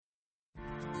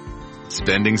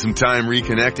Spending some time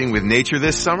reconnecting with nature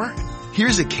this summer?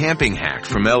 Here's a camping hack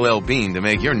from LL Bean to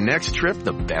make your next trip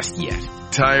the best yet.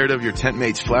 Tired of your tent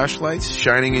mate's flashlights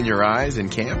shining in your eyes in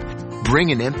camp?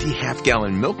 Bring an empty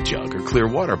half-gallon milk jug or clear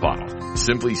water bottle.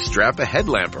 Simply strap a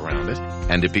headlamp around it,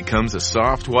 and it becomes a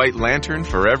soft white lantern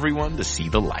for everyone to see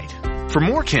the light. For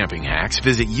more camping hacks,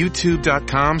 visit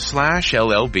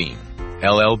youtube.com/LLbean.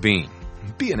 LL Bean.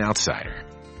 Be an outsider.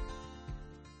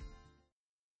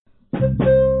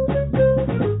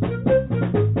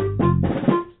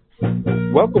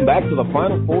 Welcome back to the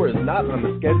Final Four is not on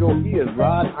the schedule. He is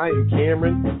Rod, I am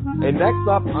Cameron. And next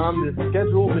up on the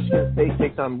schedule, Michigan State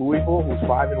takes on Louisville, who's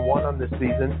 5-1 on this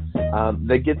season.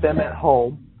 They get them at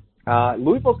home.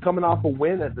 Louisville's coming off a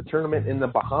win at the tournament in the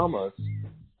Bahamas,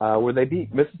 where they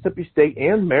beat Mississippi State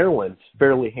and Maryland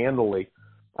fairly handily.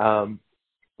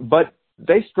 But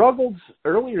they struggled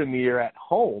earlier in the year at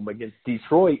home against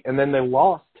Detroit, and then they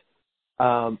lost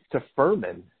to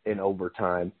Furman in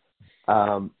overtime.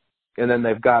 And then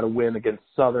they've got a win against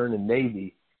Southern and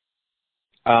Navy.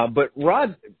 But,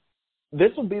 Rod,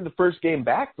 this will be the first game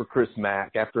back for Chris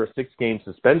Mack after a 6-game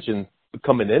suspension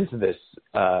coming into this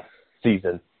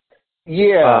season.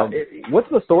 Yeah. What's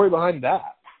the story behind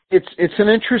that? It's an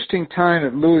interesting time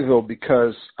at Louisville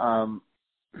because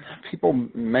people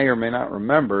may or may not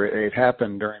remember it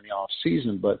happened during the off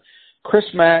season, but Chris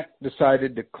Mack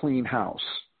decided to clean house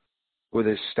with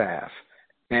his staff.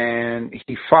 And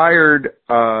he fired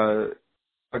a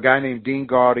guy named Dean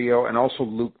Gaudio and also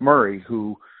Luke Murray,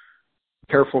 who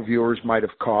careful viewers might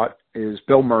have caught is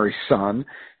Bill Murray's son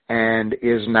and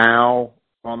is now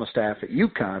on the staff at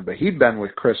UConn. But he'd been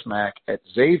with Chris Mack at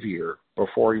Xavier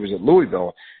before he was at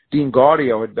Louisville. Dean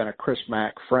Gaudio had been a Chris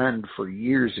Mack friend for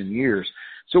years and years.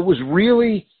 So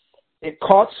it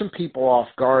caught some people off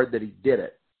guard that he did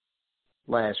it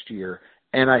last year.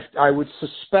 And I would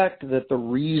suspect that the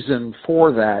reason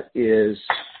for that is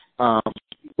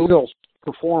Louisville's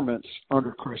performance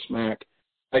under Chris Mack,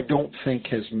 I don't think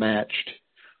has matched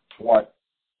what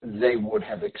they would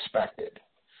have expected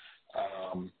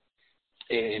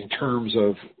in terms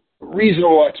of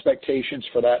reasonable expectations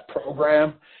for that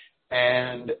program,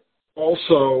 and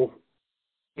also,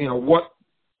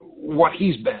 what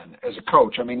he's been as a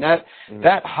coach. I mean, that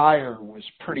hire was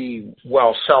pretty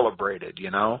well celebrated,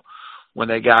 when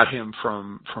they got him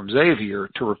from Xavier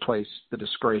to replace the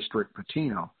disgraced Rick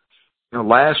Pitino.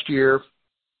 Last year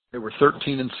they were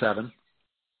 13-7,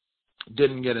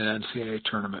 didn't get an NCAA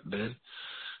tournament bid.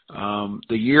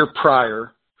 The year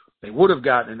prior, they would have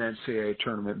gotten an NCAA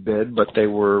tournament bid, but they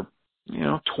were,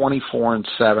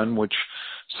 24-7, which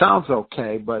sounds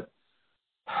okay, but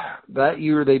that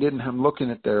year they didn't have,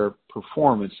 looking at their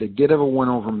performance, they did have a win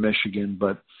over Michigan,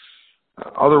 but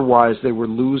otherwise, they were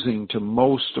losing to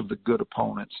most of the good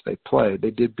opponents they played. They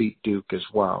did beat Duke as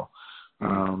well,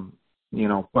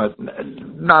 but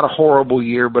not a horrible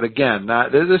year. But again,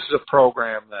 this is a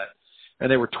program and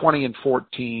they were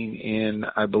 20-14 in,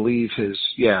 I believe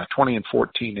 20-14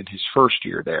 in his first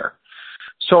year there.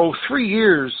 So 3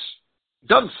 years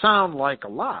doesn't sound like a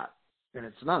lot, and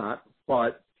it's not.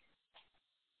 But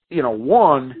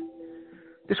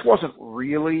this wasn't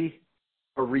really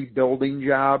a rebuilding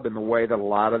job in the way that a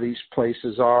lot of these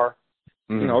places are.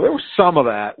 Mm-hmm. There was some of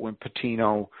that when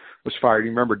Pitino was fired.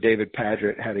 You remember David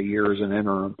Padgett had a year as an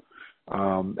interim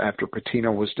after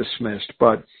Pitino was dismissed.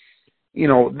 But,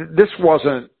 this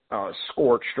wasn't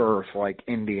scorched earth like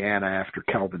Indiana after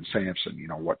Kelvin Sampson,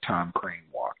 what Tom Crane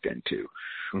walked into,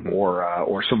 mm-hmm.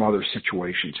 or some other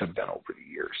situations have been over the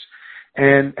years.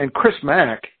 And Chris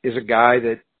Mack is a guy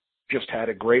that just had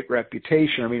a great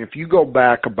reputation. I mean, if you go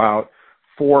back about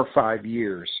 4 or 5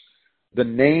 years, the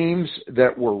names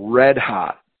that were red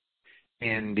hot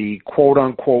in the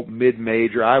quote-unquote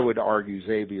mid-major, I would argue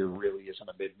Xavier really isn't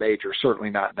a mid-major, certainly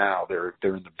not now. They're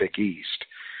in the Big East.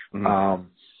 Mm-hmm.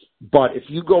 But if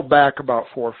you go back about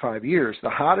 4 or 5 years, the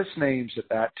hottest names at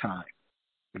that time,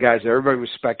 the guys everybody was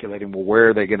speculating, well, where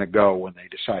are they going to go when they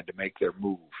decide to make their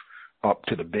move up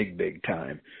to the big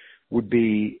time, would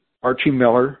be Archie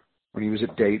Miller when he was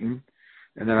at Dayton,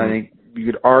 and then I think you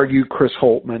could argue Chris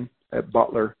Holtman at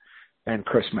Butler and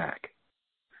Chris Mack.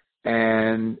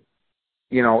 And,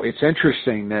 it's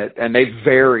interesting that, and they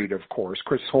varied, of course.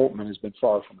 Chris Holtman has been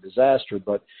far from a disaster,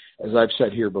 but as I've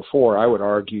said here before, I would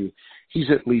argue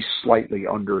he's at least slightly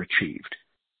underachieved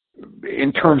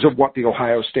in terms of what the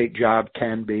Ohio State job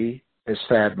can be, as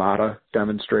Thad Matta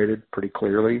demonstrated pretty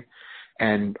clearly,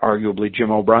 and arguably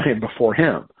Jim O'Brien before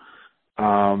him.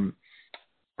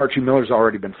 Archie Miller's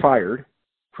already been fired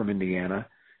from Indiana.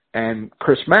 And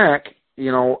Chris Mack,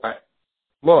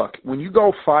 look, when you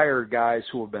go fire guys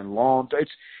who have been long,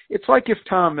 it's like if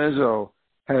Tom Izzo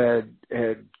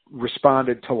had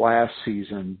responded to last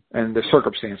season, and the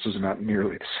circumstances are not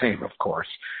nearly the same, of course.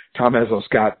 Tom Izzo's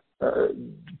got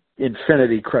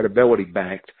infinity credibility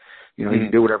banked. You know, he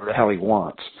can do whatever the hell he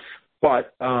wants.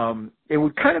 But it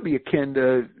would kind of be akin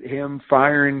to him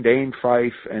firing Dane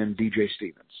Fife and DJ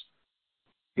Stevens.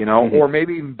 You know, or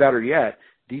maybe even better yet,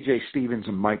 DJ Stevens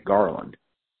and Mike Garland.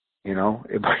 You know,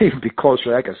 it might even be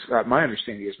closer. I guess my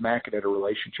understanding is Mack had a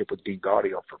relationship with Dean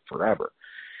Gaudio for forever.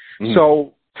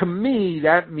 So to me,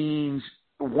 that means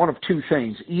one of two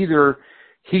things. Either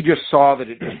he just saw that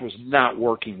it just was not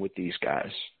working with these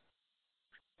guys,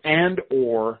 and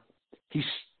or he's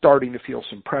starting to feel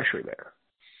some pressure there.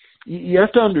 You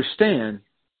have to understand,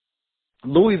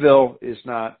 Louisville is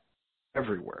not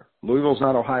everywhere. Louisville's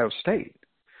not Ohio State,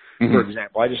 for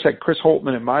example. I just said Chris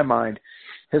Holtmann, in my mind,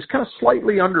 has kind of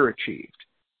slightly underachieved.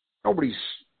 Nobody's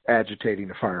agitating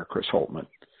to fire Chris Holtmann.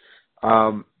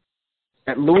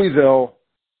 At Louisville,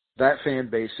 that fan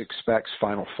base expects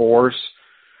Final Fours.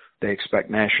 They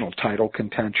expect national title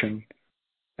contention,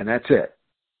 and that's it.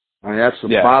 I mean, that's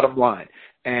the bottom line.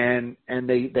 And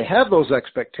they have those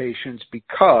expectations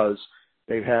because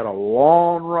they've had a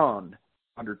long run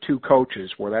under two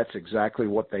coaches where that's exactly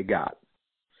what they got.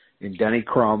 In Denny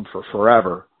Crum for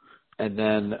forever, and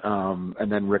then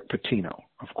Rick Pitino,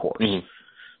 of course.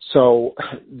 So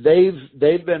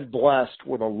they've been blessed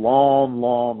with a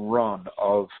long run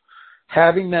of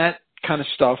having that kind of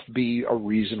stuff be a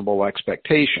reasonable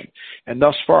expectation. And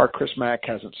thus far, Chris Mack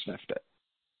hasn't sniffed it.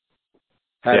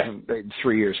 In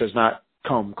 3 years, has not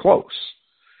come close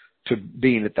to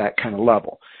being at that kind of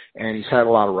level. And he's had a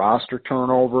lot of roster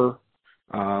turnover.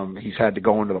 He's had to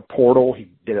go into the portal.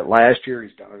 He did it last year.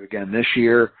 He's done it again this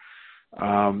year.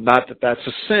 Not that that's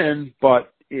a sin,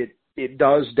 but it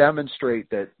does demonstrate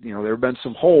that, you know, there have been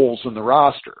some holes in the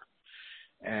roster.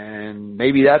 And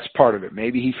maybe that's part of it.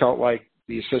 Maybe he felt like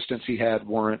the assistants he had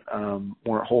weren't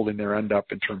holding their end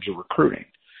up in terms of recruiting.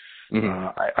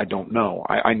 I don't know.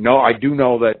 I do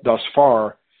know that thus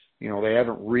far, you know, they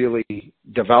haven't really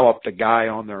developed a guy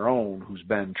on their own who's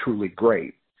been truly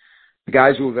great. The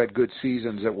guys who have had good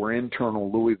seasons that were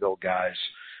internal Louisville guys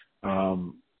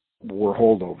were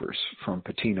holdovers from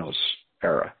Pitino's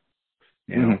era.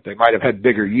 You know, they might have had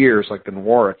bigger years like the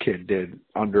Nwora kid did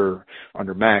under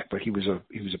Mack, but he was a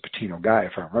Pitino guy,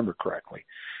 if I remember correctly.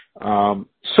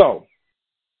 So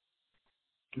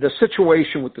the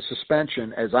situation with the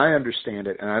suspension, as I understand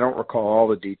it, and I don't recall all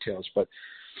the details, but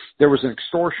there was an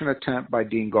extortion attempt by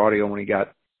Dean Gaudio when he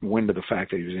got wind of the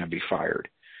fact that he was going to be fired.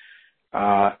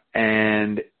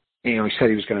 And, you know, he said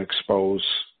he was going to expose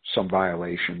some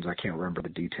violations. I can't remember the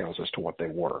details as to what they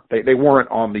were. They weren't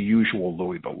on the usual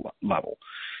Louisville level.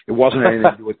 It wasn't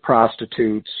anything to do with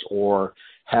prostitutes or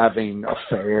having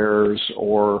affairs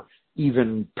or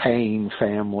even paying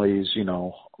families, you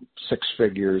know, six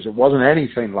figures. It wasn't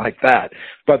anything like that.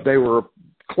 But they were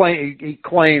he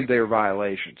claimed they were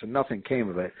violations, and nothing came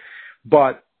of it.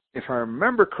 But if I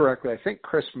remember correctly, I think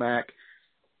Chris Mack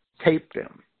taped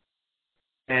him.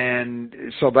 And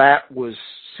so that was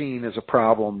seen as a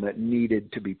problem that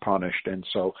needed to be punished. And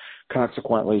so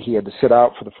consequently, he had to sit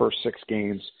out for the first 6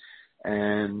 games.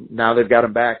 And now they've got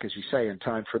him back, as you say, in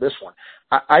time for this one.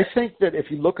 I think that if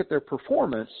you look at their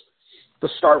performance, the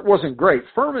start wasn't great.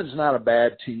 Furman's not a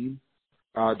bad team.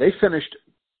 They finished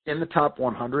in the top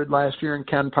 100 last year in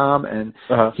Ken Pom, and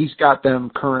he's got them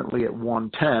currently at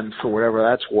 110 for whatever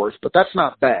that's worth. But that's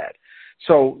not bad.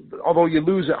 So although you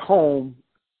lose at home,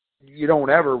 you don't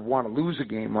ever want to lose a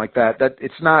game like that. That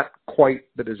it's not quite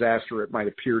the disaster it might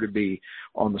appear to be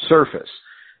on the surface.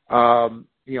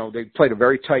 You know, they played a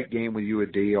very tight game with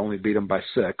UAD, only beat them by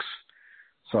 6.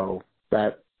 So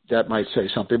that might say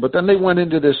something. But then they went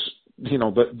into this, you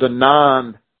know, the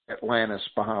non-Atlantis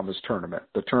Bahamas tournament,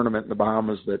 the tournament in the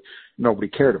Bahamas that nobody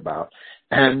cared about.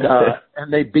 And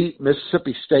and they beat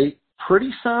Mississippi State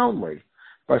pretty soundly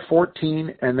by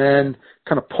 14, and then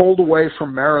kind of pulled away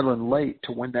from Maryland late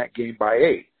to win that game by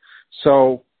 8.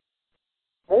 So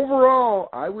overall,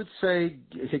 I would say,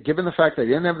 given the fact they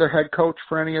didn't have their head coach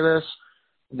for any of this,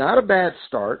 not a bad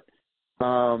start.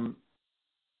 They're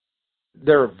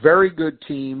a very good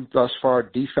team thus far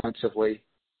defensively,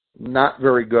 not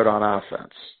very good on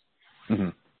offense.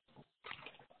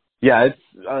 Yeah, it's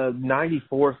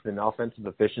 94th in offensive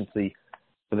efficiency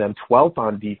for them, 12th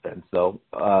on defense, though.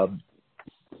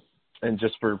 And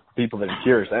just for people that are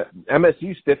curious,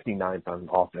 MSU's 59th on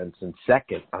offense and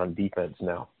 2nd on defense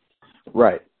now.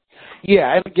 Right.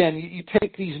 Yeah, and again, you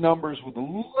take these numbers with a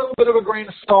little bit of a grain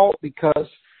of salt because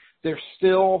they're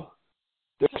still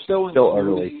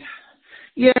early.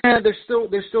 Yeah, they're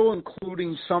still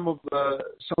including some of the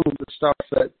stuff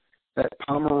that that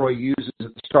Pomeroy uses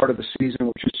at the start of the season,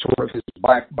 which is sort of his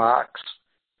black box.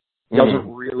 He doesn't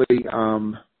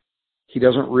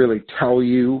really tell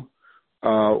you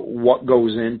what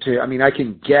goes into. I mean, I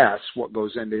can guess what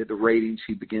goes into the ratings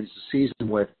he begins the season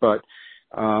with, but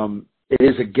it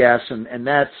is a guess, and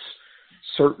that's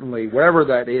certainly, whatever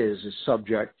that is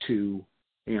subject to,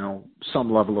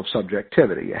 some level of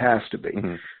subjectivity. It has to be,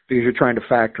 because you're trying to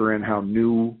factor in how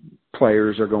new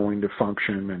players are going to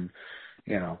function, and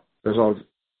there's all,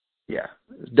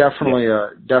 definitely a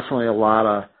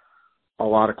lot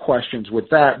of questions with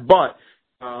that, but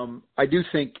I do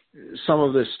think some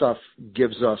of this stuff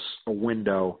gives us a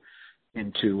window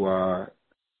into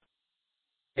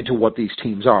what these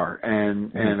teams are,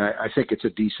 and I think it's a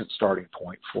decent starting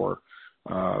point for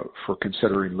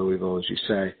considering Louisville, as you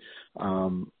say.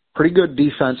 Pretty good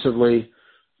defensively,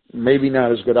 maybe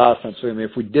not as good offensively. I mean,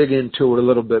 if we dig into it a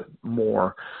little bit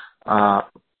more,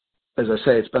 as I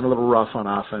say, it's been a little rough on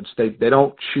offense. They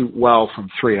don't shoot well from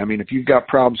three. I mean, if you've got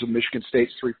problems with Michigan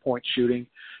State's three-point shooting,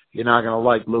 you're not going to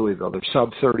like Louisville. They're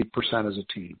sub 30% as a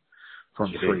team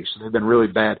from three, so they've been really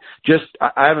bad. Just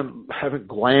I haven't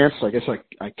glanced. I guess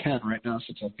I can right now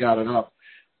since I've got it up,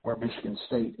 where Michigan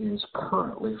State is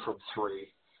currently from three.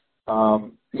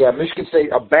 Michigan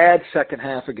State, a bad second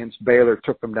half against Baylor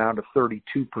took them down to 32%,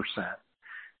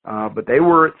 but they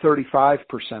were at 35%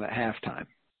 at halftime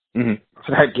for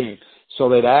that game. So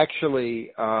they'd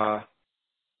actually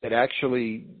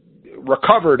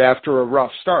recovered after a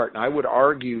rough start. And I would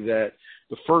argue that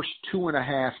the first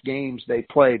 2.5 games they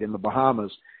played in the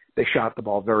Bahamas, they shot the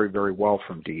ball very, very well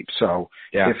from deep. So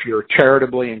if you're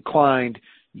charitably inclined,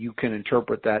 you can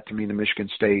interpret that to mean that Michigan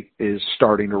State is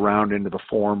starting to round into the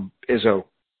form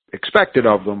expected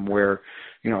of them, where,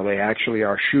 they actually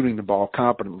are shooting the ball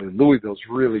competently. Louisville's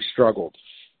really struggled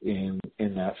in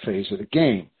that phase of the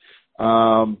game.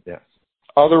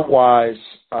 Otherwise,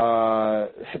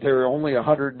 they're only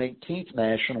 118th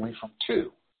nationally from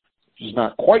two, which is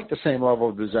not quite the same level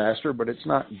of disaster, but it's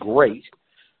not great.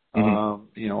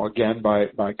 Again,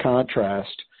 by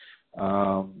contrast,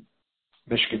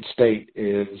 Michigan State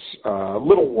is a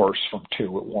little worse from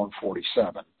two at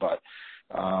 147, but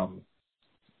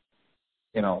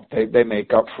they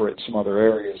make up for it in some other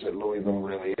areas that Louisville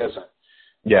really isn't.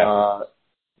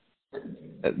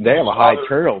 They have a high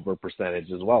turnover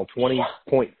percentage as well,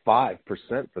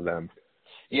 20.5% for them.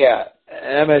 Yeah,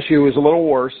 MSU is a little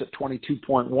worse at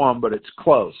 22.1, but it's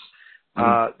close.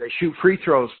 They shoot free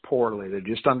throws poorly. They're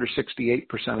just under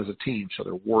 68% as a team, so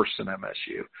they're worse than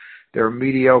MSU. They're a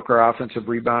mediocre offensive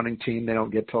rebounding team. They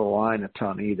don't get to the line a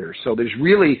ton either. So there's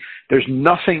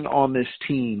nothing on this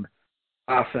team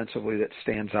offensively that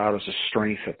stands out as a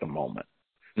strength at the moment.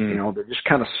 They're just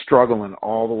kind of struggling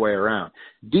all the way around.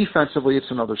 Defensively, it's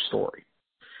another story.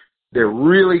 They're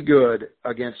really good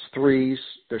against threes.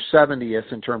 They're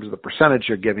 70th in terms of the percentage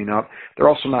they're giving up. They're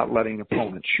also not letting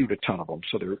opponents shoot a ton of them,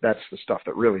 so that's the stuff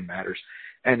that really matters.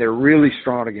 And they're really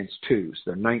strong against twos.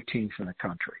 They're 19th in the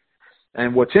country.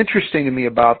 And what's interesting to me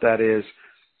about that is,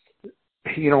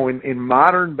 in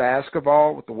modern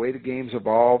basketball, with the way the game's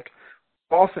evolved,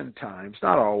 oftentimes,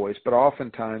 not always, but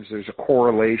oftentimes there's a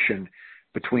correlation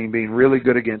between being really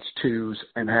good against twos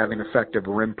and having effective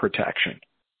rim protection.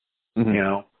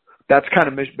 That's kind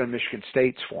of been Michigan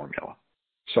State's formula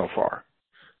so far.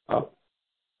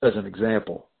 As an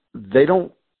example, they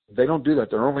don't do that.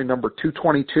 They're only number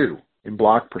 222 in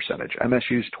block percentage.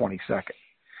 MSU's 22nd.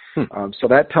 So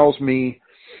that tells me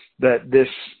that this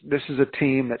is a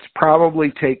team that's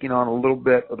probably taking on a little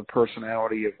bit of the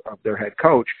personality of their head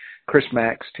coach. Chris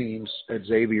Mack's teams at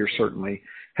Xavier certainly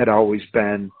had always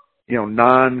been,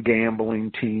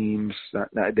 non-gambling teams.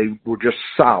 They were just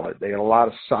solid. They had a lot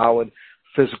of solid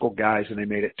physical guys, and they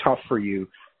made it tough for you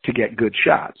to get good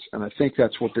shots. And I think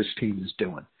that's what this team is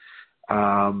doing.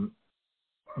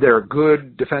 They're a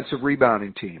good defensive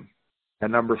rebounding team at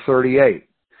number 38.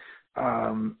 They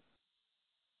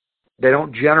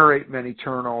don't generate many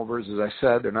turnovers. As I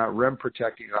said, they're not rim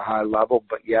protecting at a high level,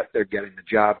 but yet they're getting the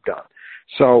job done.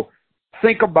 So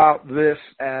think about this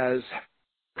as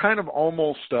kind of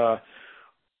almost a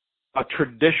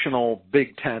traditional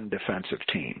Big Ten defensive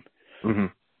team, in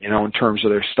terms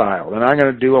of their style. They're not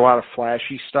going to do a lot of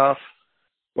flashy stuff,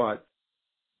 but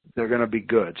they're going to be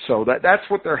good. So that's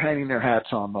what they're hanging their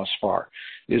hats on thus far,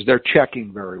 is they're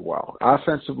checking very well.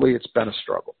 Offensively, it's been a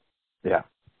struggle. Yeah.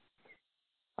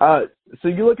 So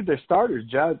you look at their starters,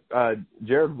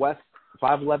 Jared West,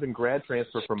 5'11" grad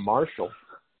transfer from Marshall,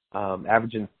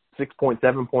 averaging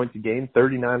 6.7 points a game,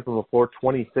 39 from the floor,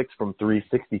 26 from three,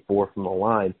 64 from the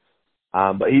line.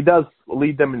 But he does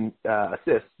lead them in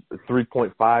assists,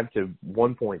 3.5 to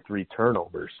 1.3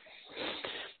 turnovers.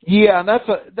 Yeah, and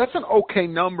that's an okay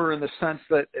number in the sense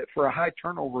that for a high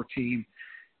turnover team,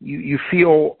 you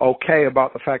feel okay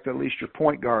about the fact that at least your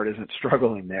point guard isn't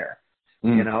struggling there.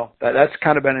 You know, that's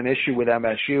kind of been an issue with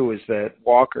MSU, is that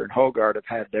Walker and Hogard have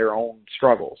had their own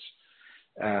struggles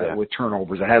with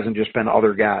turnovers. It hasn't just been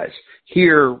other guys.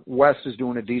 Here, West is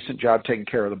doing a decent job taking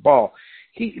care of the ball.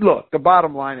 The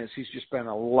bottom line is he's just been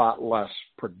a lot less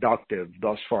productive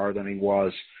thus far than he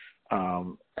was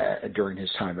during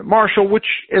his time at Marshall, which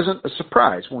isn't a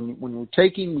surprise. When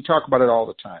we talk about it all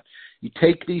the time. You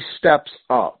take these steps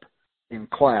up in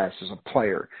class as a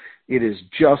player, it is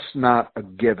just not a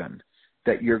given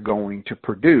that you're going to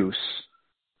produce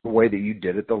the way that you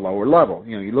did at the lower level.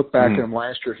 You know, you look back at him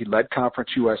last year, he led Conference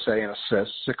USA in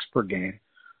assists, 6 per game.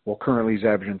 Well, currently he's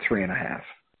averaging 3.5.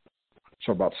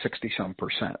 So about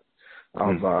 60-some%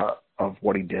 of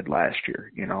what he did last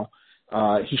year, you know.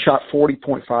 He shot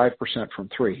 40.5% from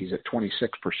 3. He's at 26%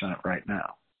 right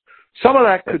now. Some of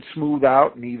that could smooth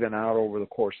out and even out over the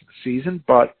course of the season,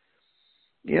 but,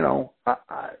 you know,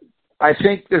 I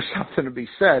think there's something to be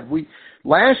said.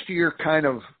 Last year kind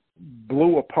of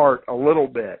blew apart a little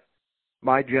bit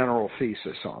my general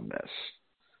thesis on this.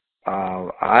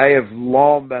 I have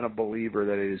long been a believer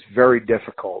that it is very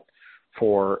difficult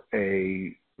for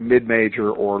a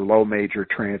mid-major or low-major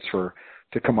transfer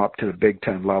to come up to the Big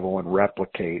Ten level and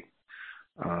replicate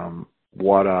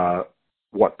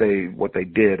what they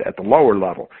did at the lower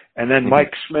level. And then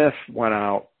Mike Smith went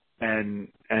out and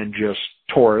just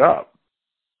tore it up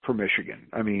for Michigan.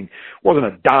 I mean, wasn't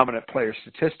a dominant player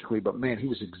statistically, but man, he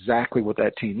was exactly what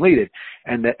that team needed.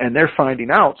 And they're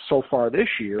finding out so far this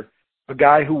year, a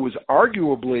guy who was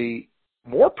arguably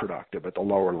more productive at the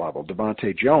lower level,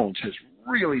 Devontae Jones, has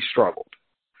really struggled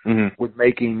with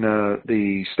making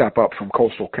the step up from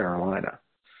Coastal Carolina.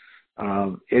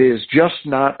 It is just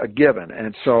not a given.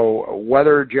 And so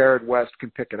whether Jared West can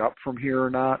pick it up from here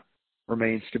or not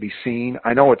remains to be seen.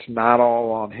 I know it's not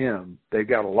all on him. They've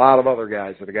got a lot of other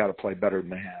guys that have got to play better than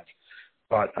they have.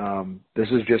 But this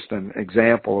is just an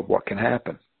example of what can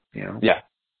happen, you know? Yeah.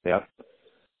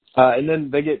 And then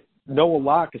they get Noah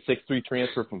Locke, a 6'3"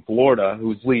 transfer from Florida,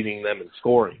 who's leading them in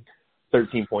scoring,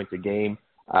 13 points a game.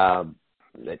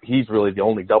 He's really the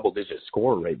only double-digit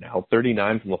scorer right now,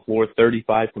 39 from the floor,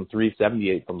 35 from 3,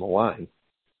 78 from the line.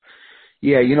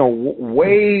 Yeah, you know,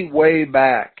 way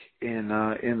back in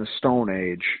the Stone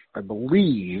Age, I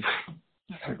believe,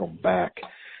 if I go back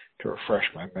to refresh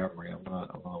my memory, I'm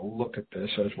gonna look at this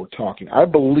as we're talking. I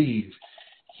believe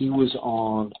he was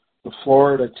on the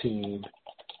Florida team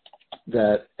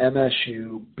that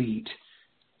MSU beat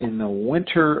in the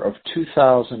winter of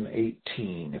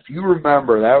 2018. If you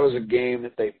remember, that was a game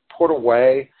that they put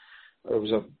away. I think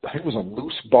it was a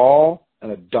loose ball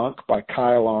and a dunk by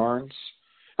Kyle Arns.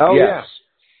 Oh, yes, yeah.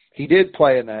 He did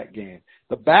play in that game.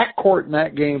 The backcourt in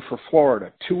that game for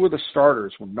Florida, 2 of the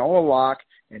starters were Noah Locke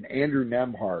and Andrew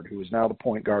Nembhard, who is now the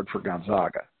point guard for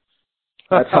Gonzaga.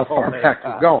 That's how far back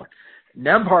we're going.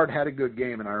 Nembhard had a good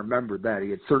game, and I remember that. He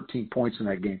had 13 points in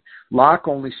that game. Locke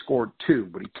only scored 2,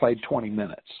 but he played 20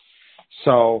 minutes.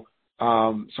 So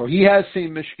he has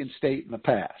seen Michigan State in the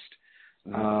past.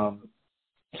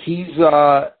 He's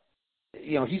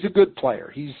a good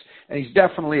player. He's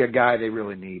definitely a guy they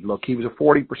really need. Look, he was a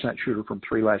 40% shooter from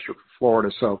 3 last year for Florida,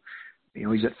 so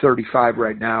he's at 35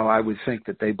 right now. I would think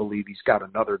that they believe he's got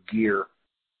another gear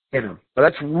in him. But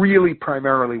that's really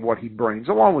primarily what he brings,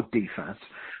 along with defense.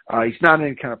 He's not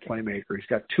any kind of playmaker. He's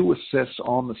got 2 assists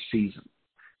on the season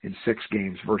in 6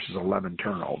 games versus 11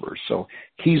 turnovers. So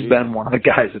he's been one of the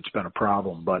guys that's been a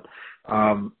problem. But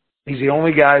he's the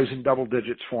only guy who's in double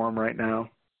digits for him right now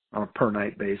on a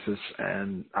per-night basis,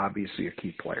 and obviously a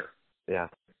key player. Yeah.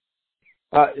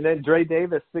 And then Dre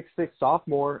Davis, 6'6"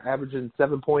 sophomore, averaging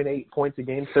 7.8 points a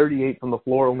game, 38 from the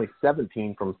floor, only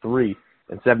 17 from 3,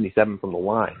 and 77 from the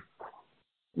line.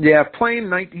 Yeah,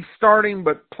 he's starting,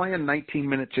 but playing 19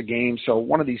 minutes a game. So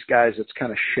one of these guys that's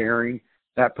kind of sharing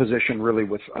that position really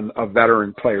with a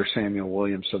veteran player, Samuel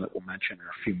Williamson, that we'll mention in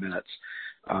a few minutes.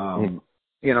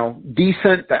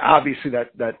 Decent. Obviously,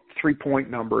 that 3-point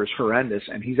number is horrendous,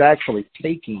 and he's actually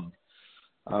taking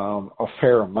a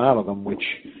fair amount of them, which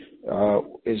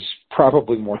is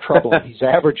probably more troubling. He's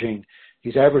averaging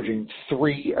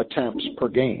 3 attempts per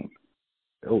game.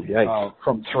 Oh, yikes.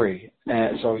 From 3.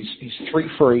 And so he's 3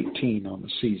 for 18 on the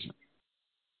season.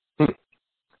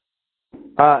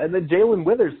 And then Jalen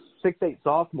Withers, 6'8"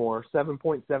 sophomore,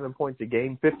 7.7 points a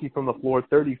game, 50 from the floor,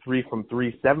 33 from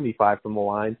 3, 75 from the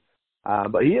line.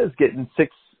 But he is getting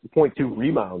 6.2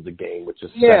 rebounds a game, which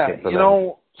is second for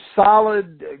them.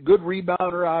 Solid, good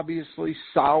rebounder, obviously,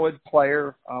 solid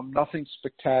player, nothing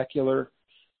spectacular.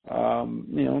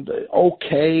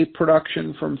 okay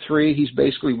production from three. He's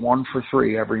basically 1 for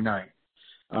 3 every night.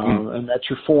 And that's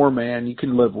your 4-man. You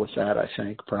can live with that, I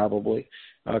think, probably,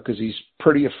 because he's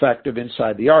pretty effective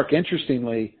inside the arc.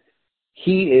 Interestingly,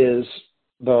 he is,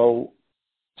 though,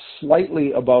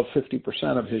 slightly above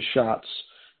 50% of his shots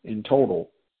in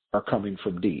total are coming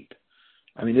from deep.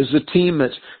 I mean, this is a team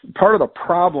that's part of the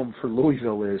problem for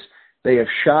Louisville is they have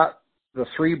shot the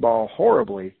 3 ball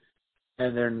horribly,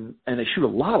 and they shoot a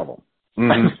lot of them.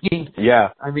 Mm-hmm.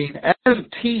 I mean, as a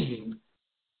team,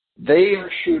 they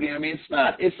are shooting. I mean,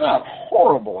 it's not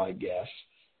horrible, I guess.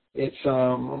 It's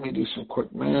let me do some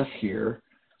quick math here.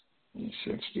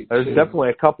 62. There's definitely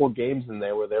a couple of games in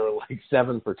there where they were like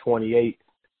 7 for 28.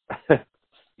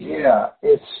 Yeah,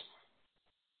 it's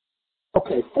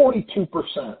okay.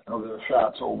 42% of their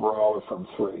shots overall are from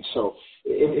 3. So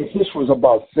if this was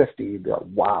above 50, you'd be like,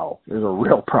 wow, there's a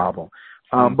real problem.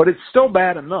 But it's still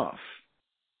bad enough,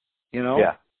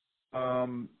 Yeah.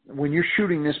 When you're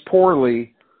shooting this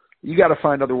poorly, you got to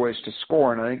find other ways to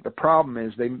score. And I think the problem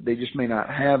is they just may not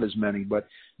have as many. But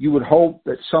you would hope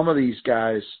that some of these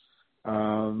guys,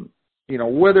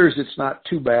 Withers, it's not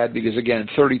too bad because again,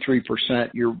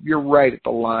 33%. You're right at the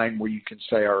line where you can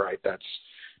say, all right, that's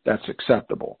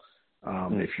acceptable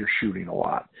if you're shooting a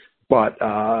lot. But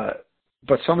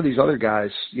some of these other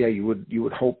guys, yeah, you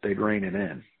would hope they'd rein it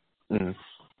in. Mm-hmm.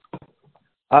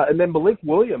 And then Malik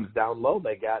Williams down low.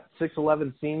 They got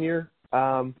 6'11" senior,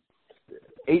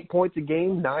 8 points a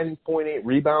game, 9.8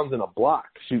 rebounds, and a block,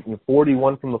 shooting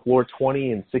 41 from the floor,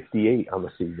 20 and 68 on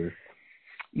the season.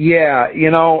 Yeah,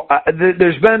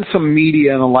 there's been some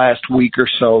media in the last week or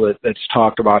so that's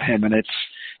talked about him, and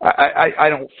I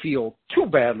don't feel too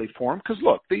badly for him because,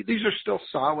 look, these are still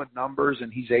solid numbers,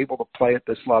 and he's able to play at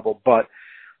this level. But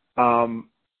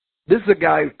this is a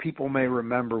guy who people may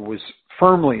remember was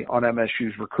firmly on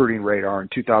MSU's recruiting radar in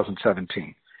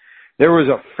 2017. There was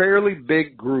a fairly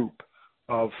big group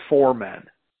of 4 men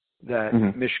that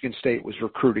Michigan State was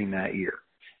recruiting that year.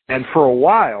 And for a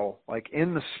while, like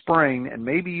in the spring and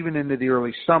maybe even into the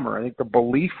early summer, I think the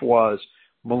belief was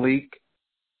Malik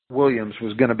Williams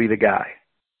was going to be the guy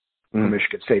for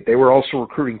Michigan State. They were also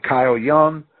recruiting Kyle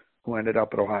Young, who ended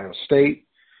up at Ohio State,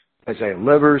 Isaiah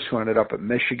Livers, who ended up at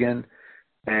Michigan,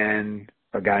 and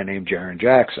a guy named Jaren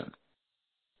Jackson,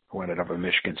 who ended up at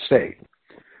Michigan State.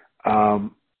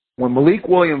 When Malik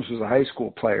Williams was a high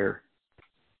school player,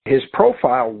 his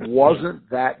profile wasn't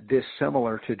that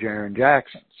dissimilar to Jaren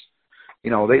Jackson's.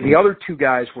 The other 2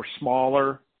 guys were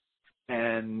smaller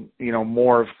and,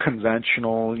 more of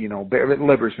conventional,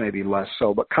 Livers maybe less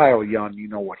so, but Kyle Young,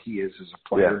 what he is as a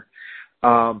player.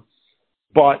 Yeah.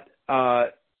 But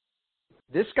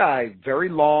this guy, very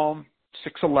long,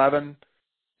 6'11",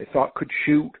 they thought could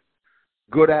shoot,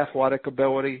 good athletic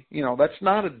ability. That's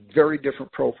not a very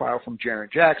different profile from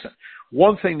Jaren Jackson.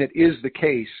 One thing that is the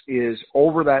case is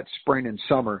over that spring and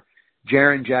summer,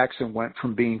 Jaren Jackson went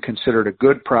from being considered a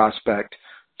good prospect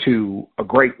to a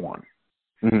great one.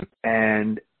 Mm-hmm.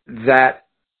 And that,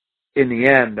 in the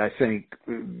end, I think,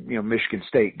 Michigan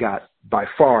State got by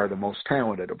far the most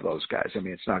talented of those guys. I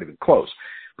mean, it's not even close.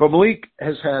 But Malik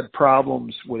has had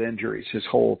problems with injuries his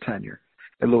whole tenure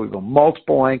at Louisville.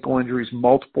 Multiple ankle injuries,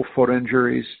 multiple foot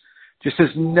injuries. Just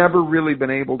has never really been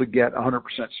able to get 100%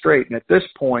 straight. And at this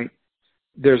point,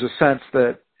 there's a sense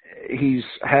that he's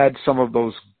had some of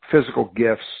those physical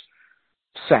gifts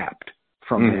sapped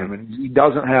from him, and he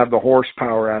doesn't have the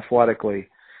horsepower athletically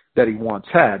that he once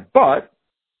had. But,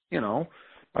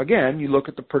 again, you look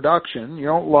at the production, you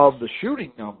don't love the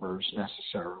shooting numbers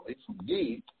necessarily from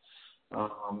deep,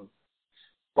 and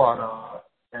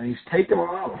he's taken a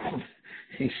lot of them.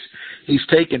 He's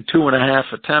taken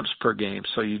 2.5 attempts per game,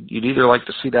 so you'd either like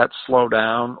to see that slow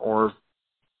down or,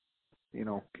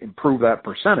 improve that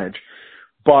percentage.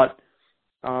 But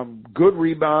good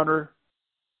rebounder,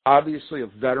 obviously a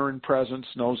veteran presence,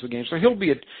 knows the game. So he'll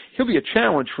be a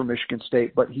challenge for Michigan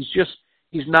State, but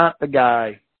he's not the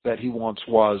guy that he once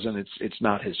was, and it's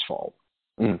not his fault.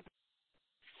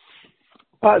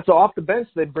 So off the bench,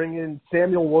 they bring in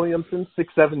Samuel Williamson,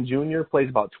 6'7" junior, plays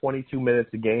about 22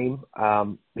 minutes a game.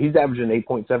 He's averaging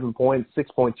 8.7 points,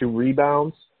 6.2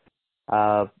 rebounds,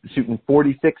 shooting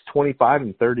 46, 25,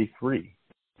 and 33.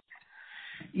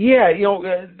 Yeah,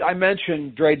 I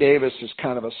mentioned Dre Davis is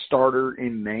kind of a starter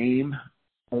in name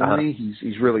only.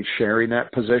 He's really sharing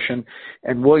that position.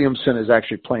 And Williamson is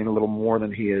actually playing a little more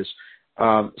than he is.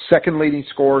 Second leading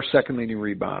scorer, second leading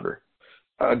rebounder.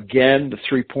 Again, the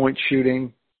 3-point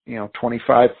shooting,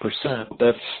 25%.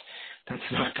 That's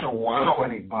not going to wow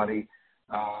anybody.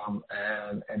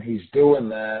 And he's doing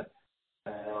that.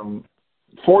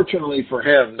 Fortunately for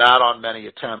him, not on many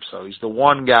attempts, though. He's the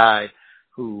one guy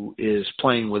who is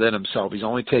playing within himself. He's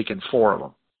only taken 4 of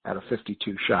them out of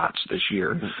 52 shots this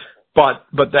year. But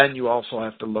then you also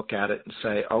have to look at it and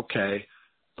say, okay,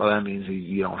 well, that means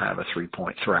you don't have a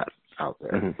 3-point threat out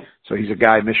there. Mm-hmm. So he's a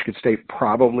guy Michigan State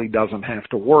probably doesn't have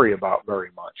to worry about very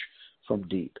much from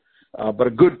deep. But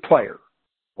a good player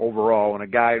overall, and a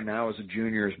guy now as a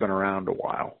junior has been around a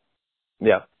while.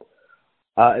 Yeah.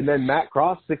 And then Matt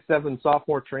Cross, 6'7"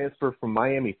 sophomore transfer from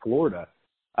Miami, Florida.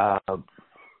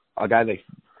 A guy they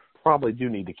probably do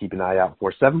need to keep an eye out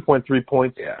for. 7.3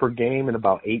 points per game in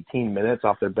about 18 minutes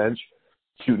off their bench,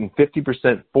 shooting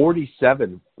 50%,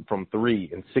 47 from 3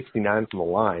 and 69 from the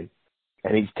line.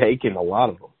 And he's taken a lot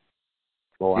of them.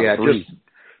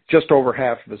 Just over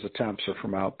half of his attempts are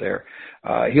from out there.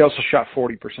 He also shot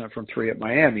 40% from 3 at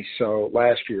Miami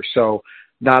last year, so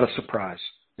not a surprise.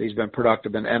 He's been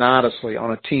productive. And honestly,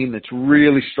 on a team that's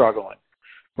really struggling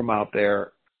from out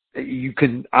there, you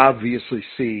can obviously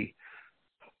see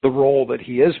the role that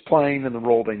he is playing and the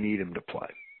role they need him to play.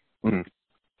 Mm-hmm.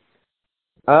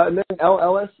 And then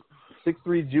LLS,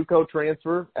 6'3" JUCO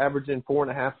transfer, averaging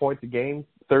 4.5 points a game,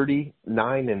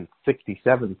 39 and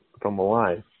 67 from the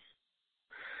line.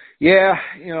 Yeah,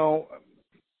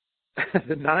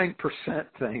 the 9%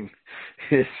 thing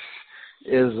is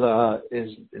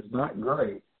not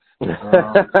great,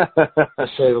 to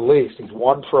say the least. He's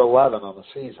 1 for 11 on the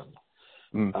season.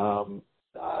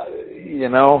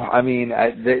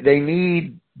 They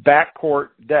need backcourt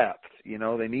depth.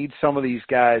 They need some of these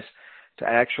guys to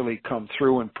actually come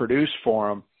through and produce for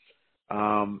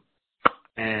them.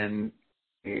 And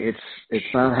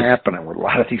it's not happening with a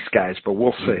lot of these guys, but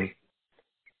we'll see.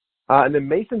 And then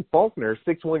Mason Faulkner,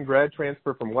 6'1" grad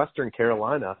transfer from Western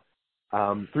Carolina,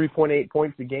 3.8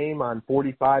 points a game on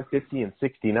 45, 50, and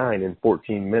 69 in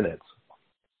 14 minutes.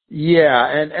 Yeah,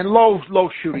 and low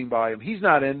shooting volume. He's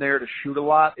not in there to shoot a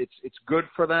lot. It's good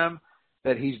for them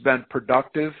that he's been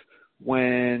productive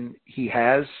when he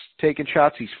has taken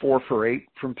shots. He's 4 for 8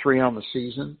 from 3 on the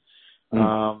season,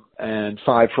 and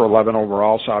 5 for 11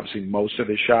 overall. So obviously most of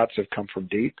his shots have come from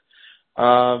deep.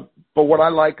 But what I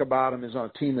like about him is on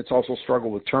a team that's also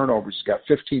struggled with turnovers. He's got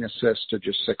 15 assists to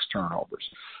just 6 turnovers.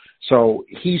 So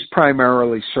he's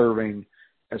primarily serving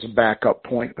as a backup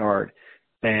point guard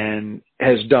and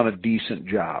has done a decent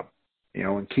job,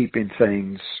 in keeping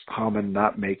things humming,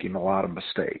 not making a lot of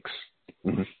mistakes.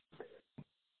 Mm-hmm.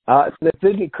 Then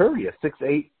Sidney Curry, a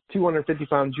 6'8",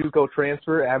 250-pound JUCO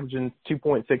transfer, averaging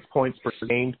 2.6 points per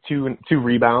game, 2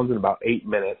 rebounds in about 8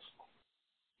 minutes.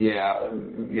 Yeah,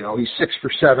 he's 6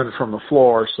 for 7 from the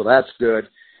floor, so that's good.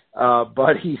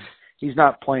 But he's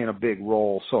not playing a big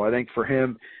role. So I think for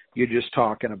him, you're just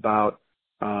talking about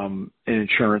an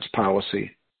insurance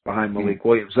policy behind Malik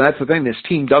Williams. That's the thing. This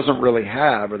team doesn't really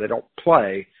have, or they don't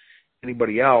play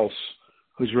anybody else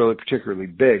who's really particularly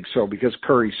big. So because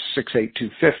Curry's 6'8",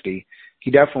 250, he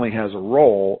definitely has a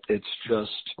role. It's just,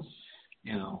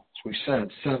 as we said,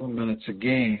 7 minutes a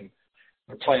game.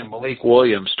 They're playing Malik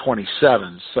Williams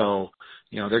 27, so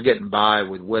they're getting by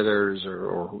with Withers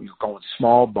or going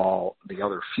small ball the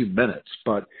other few minutes.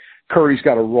 But Curry's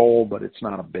got a role, but it's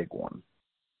not a big one.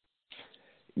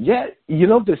 Yeah,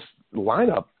 this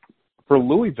lineup for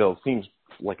Louisville seems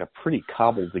like a pretty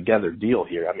cobbled together deal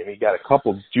here. I mean, you got a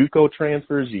couple JUCO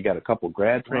transfers, you got a couple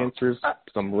grad transfers,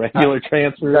 some regular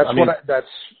transfers.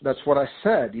 That's what I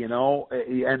said,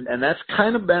 and that's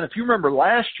kind of been, if you remember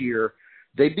last year,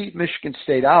 they beat Michigan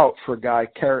State out for a guy,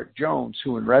 Carrick Jones,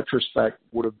 who in retrospect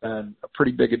would have been a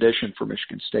pretty big addition for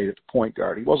Michigan State at the point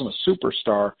guard. He wasn't a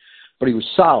superstar, but he was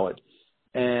solid.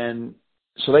 And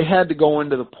so they had to go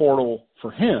into the portal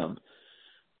for him.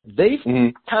 They've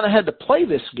kind of had to play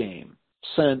this game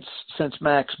since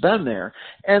Mac's been there.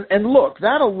 And look,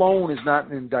 that alone is not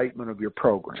an indictment of your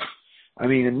program. I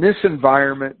mean, in this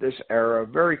environment, this era,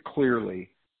 very clearly,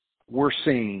 we're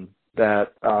seeing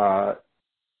that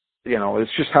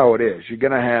it's just how it is. You're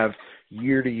going to have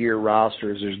year-to-year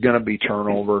rosters. There's going to be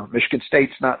turnover. Michigan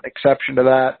State's not an exception to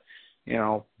that,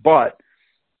 But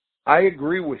I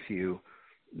agree with you.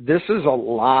 This is a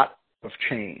lot of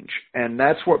change, and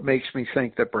that's what makes me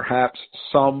think that perhaps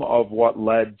some of what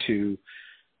led to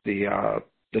the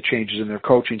changes in their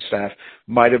coaching staff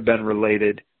might have been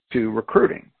related to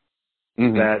recruiting.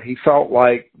 Mm-hmm. That he felt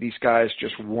like these guys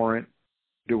just weren't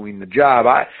doing the job.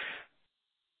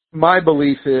 My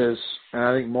belief is, and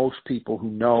I think most people who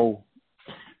know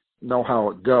how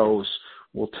it goes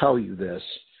will tell you this,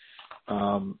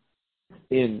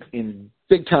 in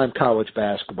big-time college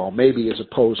basketball, maybe as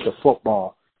opposed to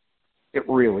football, it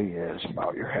really is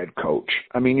about your head coach.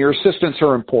 I mean, your assistants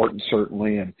are important,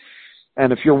 certainly, and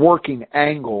And if you're working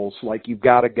angles, like you've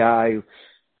got a guy,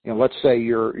 let's say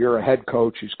you're a head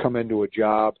coach who's come into a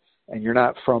job and you're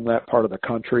not from that part of the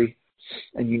country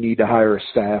and you need to hire a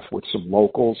staff with some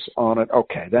locals on it,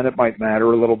 okay, then it might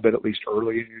matter a little bit, at least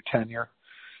early in your tenure,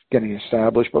 getting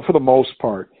established. But for the most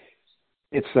part,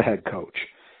 it's the head coach.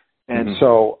 And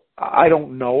so I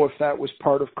don't know if that was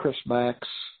part of Chris Mack's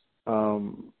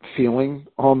feeling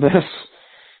on this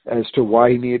as to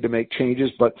why he needed to make changes.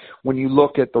 But when you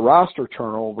look at the roster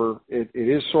turnover, it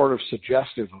is sort of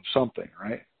suggestive of something,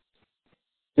 right?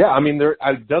 Yeah, I mean,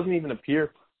 it doesn't even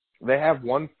appear they have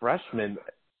one freshman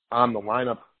on the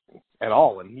lineup at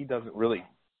all, and he doesn't really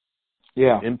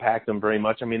impact them very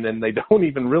much. I mean, then they don't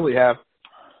even really have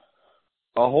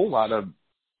a whole lot of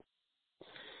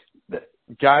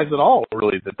guys at all,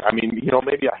 really.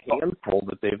 Maybe a handful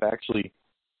that they've actually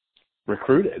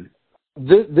recruited.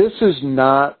 This is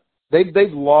not.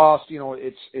 They've lost.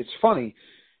 It's funny.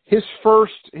 His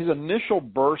initial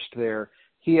burst there,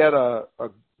 he had a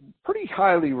pretty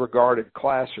highly regarded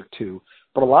class or two,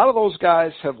 but a lot of those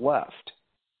guys have left.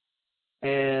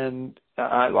 And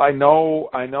I know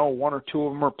one or two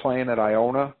of them are playing at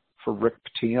Iona for Rick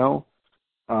Pitino.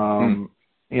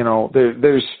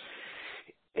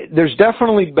 There's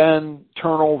definitely been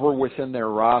turnover within their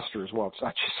roster as well. It's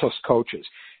not just those coaches.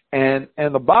 And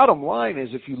the bottom line is,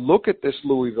 if you look at this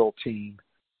Louisville team,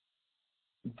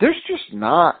 there's just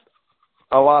not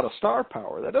a lot of star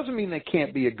power. That doesn't mean they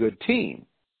can't be a good team.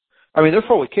 I mean, they're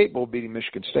fully capable of beating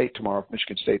Michigan State tomorrow if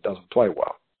Michigan State doesn't play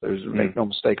well. Make no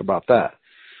mistake about that.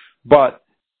 But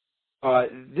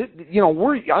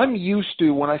I'm used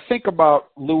to, when I think about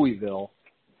Louisville,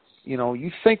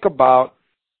 you think about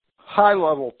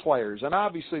high-level players, and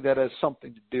obviously that has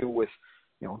something to do with,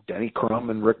 Denny Crum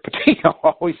and Rick Pitino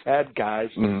always had guys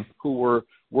who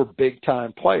were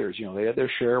big-time players. They had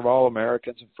their share of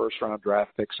All-Americans and first-round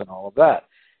draft picks and all of that.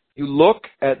 You look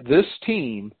at this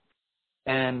team,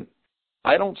 and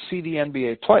I don't see the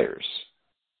NBA players.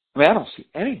 I mean, I don't see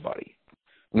anybody.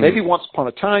 Maybe once upon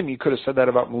a time you could have said that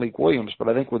about Malik Williams, but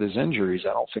I think with his injuries,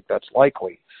 I don't think that's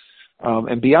likely.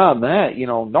 And beyond that,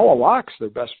 Noah Locke's their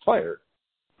best player.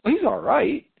 He's all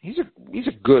right. He's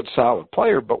a good, solid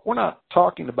player, but we're not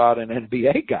talking about an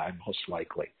NBA guy, most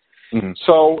likely.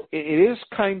 So it is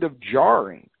kind of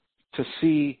jarring to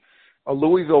see a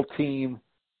Louisville team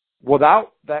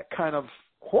without that kind of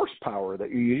horsepower that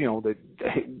that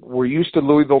we're used to.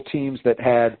 Louisville teams that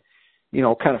had,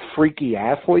 kind of freaky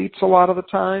athletes a lot of the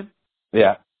time.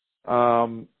 Yeah.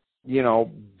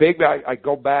 Big. I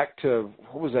go back to,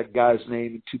 what was that guy's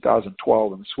name in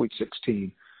 2012 in the Sweet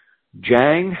 16?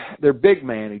 Jang, their big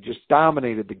man, he just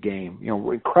dominated the game,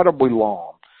 incredibly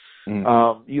long.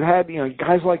 You had,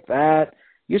 guys like that.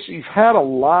 You've had a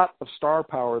lot of star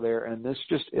power there, and this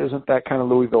just isn't that kind of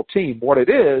Louisville team. What it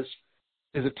is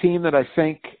a team that I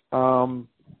think, when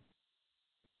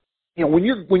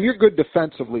you're good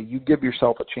defensively, you give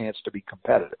yourself a chance to be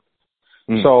competitive.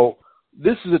 So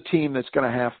this is a team that's going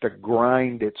to have to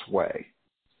grind its way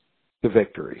to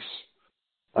victories.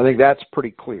 I think that's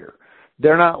pretty clear.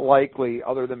 They're not likely,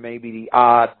 other than maybe the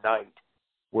odd night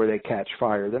where they catch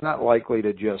fire, they're not likely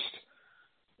to just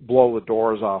blow the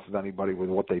doors off of anybody with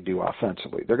what they do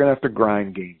offensively. They're going to have to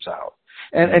grind games out.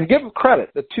 And give them credit.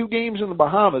 The two games in the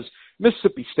Bahamas,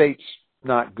 Mississippi State's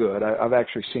not good. I've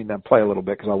actually seen them play a little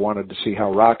bit because I wanted to see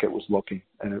how Rocket was looking,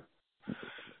 and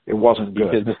it wasn't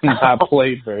good. He has not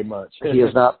played very much. He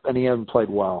has not, and he hasn't played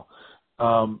well.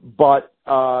 But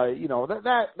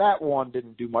that one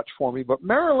didn't do much for me. But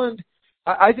Maryland,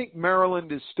 I think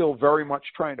Maryland is still very much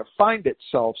trying to find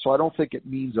itself, so I don't think it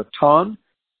means a ton.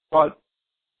 But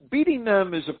beating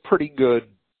them is a pretty good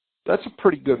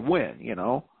win,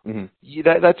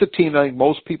 That's a team I think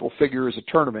most people figure is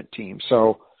a tournament team.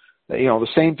 So, the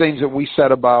same things that we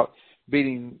said about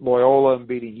beating Loyola and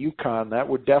beating UConn, that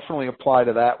would definitely apply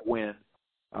to that win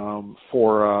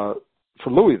for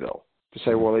Louisville. To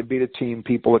say, well, they beat a team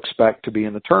people expect to be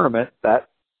in the tournament, that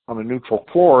on a neutral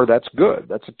floor, that's good.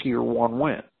 That's a tier 1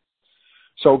 win.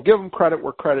 So give them credit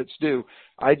where credit's due.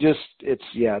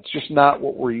 It's just not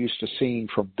what we're used to seeing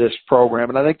from this program.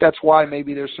 And I think that's why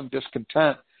maybe there's some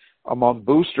discontent among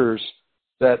boosters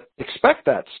that expect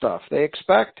that stuff. They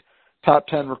expect top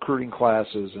 10 recruiting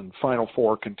classes and Final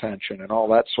Four contention and all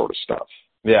that sort of stuff.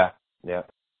 Yeah.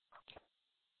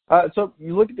 So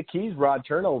you look at the keys, Rod.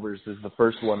 Turnovers is the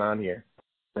first one on here.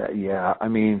 Yeah, I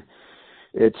mean,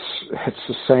 it's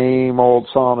the same old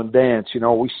song and dance.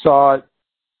 We saw it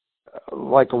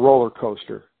like a roller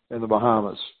coaster in the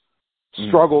Bahamas.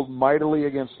 Struggled mightily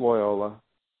against Loyola.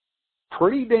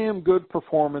 Pretty damn good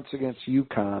performance against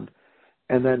UConn.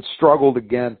 and then struggled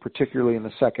again, particularly in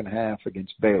the second half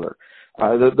against Baylor.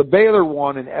 The Baylor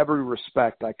one, in every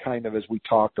respect, I kind of, as we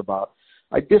talked about,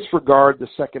 I disregard the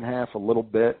second half a little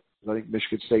bit. I think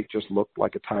Michigan State just looked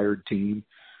like a tired team.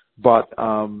 But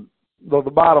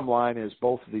the bottom line is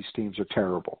both of these teams are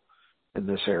terrible in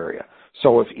this area.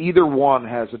 So if either one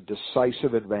has a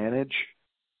decisive advantage,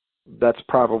 that's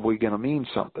probably going to mean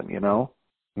something, you know?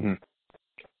 Mm-hmm.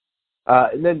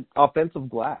 And then offensive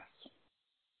glass.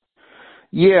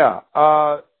 Yeah.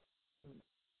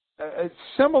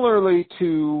 Similarly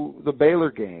to the Baylor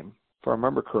game, if I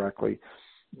remember correctly,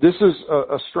 this is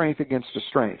a strength against a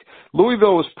strength.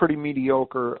 Louisville was pretty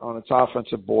mediocre on its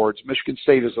offensive boards. Michigan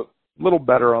State is a little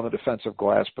better on the defensive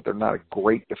glass, but they're not a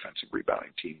great defensive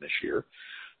rebounding team this year.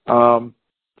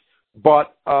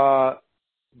 But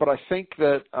I think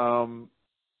that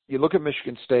you look at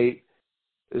Michigan State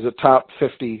is a top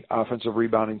 50 offensive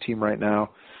rebounding team right now,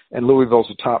 and Louisville's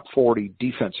a top 40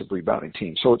 defensive rebounding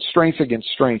team. So it's strength against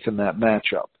strength in that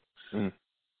matchup. Mm.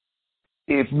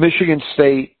 If Michigan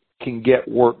State can get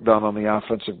work done on the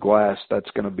offensive glass, that's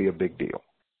going to be a big deal.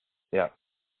 Yeah.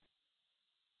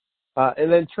 And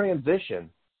then transition.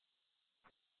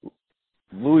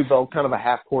 Louisville, kind of a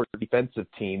half-court defensive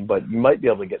team, but you might be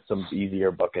able to get some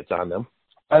easier buckets on them.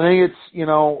 I think it's, you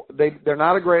know, they're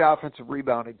not a great offensive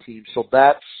rebounding team, so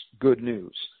that's good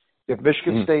news. If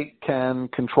Michigan State can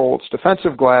control its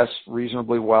defensive glass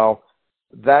reasonably well,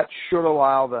 that should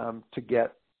allow them to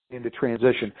get into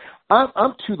transition.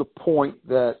 I'm to the point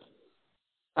that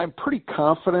I'm pretty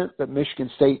confident that Michigan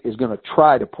State is going to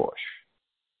try to push.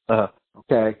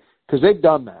 Okay? Because they've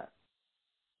done that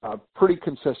pretty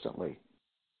consistently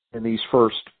in these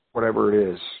first, whatever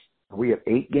it is. Are we at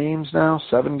 8 games now?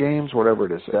 7 games? Whatever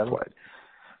it is they've played.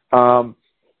 The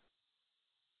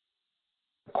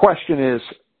question is,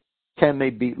 can they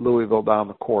beat Louisville down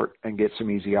the court and get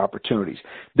some easy opportunities?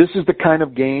 This is the kind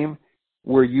of game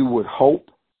where you would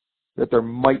hope that there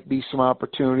might be some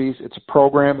opportunities. It's a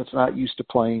program that's not used to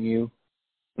playing you.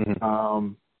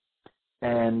 Mm-hmm.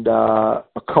 And a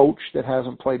coach that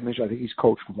hasn't played Michigan. I think he's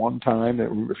coached one time.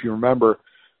 If you remember,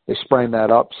 they sprained that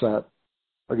upset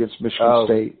against Michigan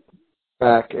State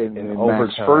back in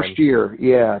Mac's first year.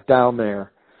 Yeah, down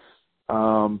there.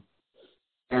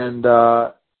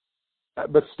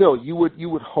 But still, you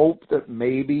would hope that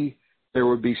maybe there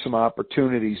would be some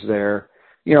opportunities there.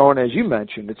 You know, and as you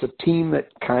mentioned, it's a team that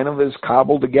kind of is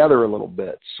cobbled together a little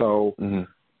bit. So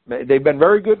they've been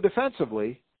very good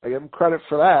defensively. I give them credit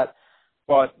for that.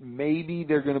 But maybe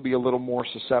they're going to be a little more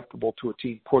susceptible to a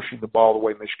team pushing the ball the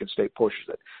way Michigan State pushes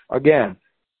it. Again,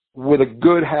 with a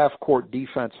good half-court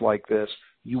defense like this,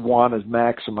 you want to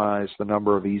maximize the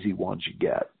number of easy ones you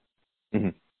get. Mm-hmm.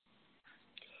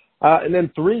 And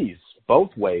then threes, both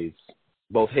ways,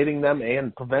 both hitting them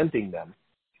and preventing them.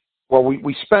 Well,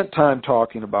 we spent time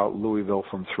talking about Louisville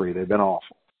from 3. They've been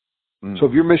awful. So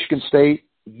if you're Michigan State,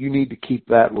 you need to keep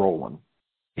that rolling.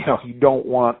 You know, you don't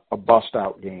want a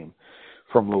bust-out game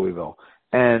from Louisville.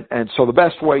 And so the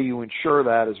best way you ensure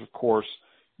that is, of course,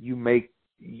 you make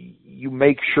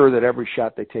sure that every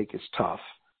shot they take is tough.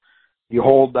 You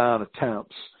hold down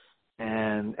attempts,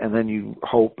 and then you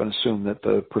hope and assume that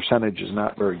the percentage is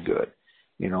not very good.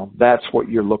 You know, that's what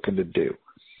you're looking to do.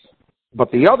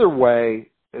 But the other way,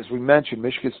 as we mentioned,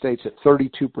 Michigan State's at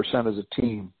 32% as a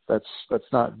team. That's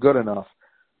not good enough.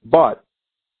 But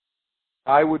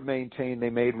I would maintain they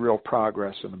made real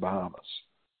progress in the Bahamas.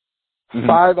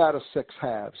 5 out of 6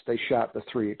 halves, they shot the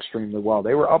 3 extremely well.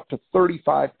 They were up to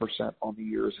 35% on the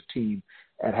year as a team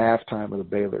at halftime of the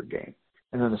Baylor game.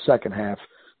 And in the second half,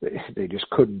 they just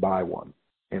couldn't buy one,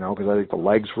 you know, because I think the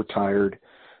legs were tired.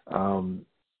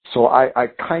 So I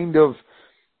kind of,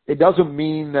 it doesn't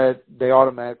mean that they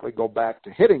automatically go back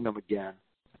to hitting them again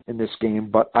in this game,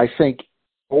 but I think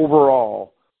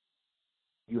overall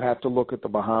you have to look at the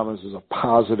Bahamas as a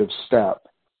positive step.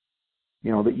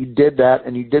 You know, that you did that,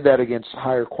 and you did that against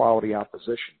higher quality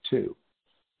opposition, too,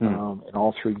 in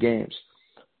all 3 games.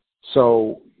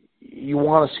 So you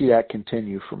want to see that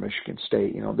continue for Michigan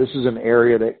State. You know, this is an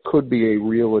area that could be a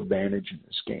real advantage in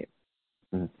this game.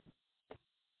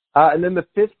 And then the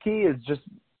 5th key is just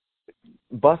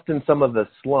busting some of the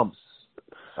slumps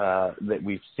that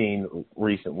we've seen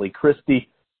recently. Christie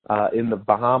in the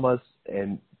Bahamas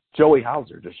and Joey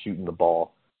Hauser just shooting the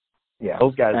ball. Yeah,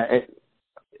 those guys...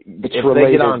 if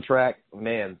they get on track,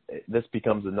 man, this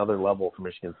becomes another level for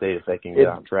Michigan State if they can get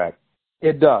on track.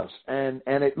 It does. And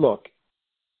look,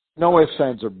 no ifs,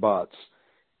 ands, or buts.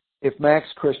 If Max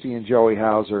Christie and Joey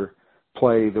Hauser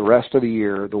play the rest of the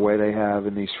year the way they have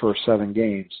in these first 7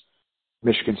 games,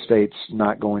 Michigan State's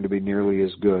not going to be nearly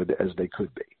as good as they could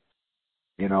be.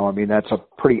 You know, I mean, that's a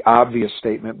pretty obvious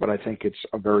statement, but I think it's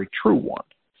a very true one.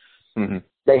 Mm-hmm.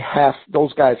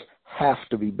 Those guys have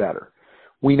to be better.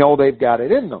 We know they've got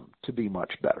it in them to be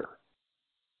much better.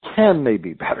 Can they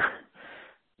be better?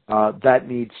 That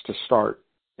needs to start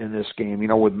in this game. You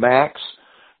know, with Max,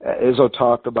 Izzo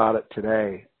talked about it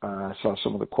today. I saw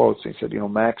some of the quotes. He said, you know,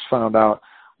 Max found out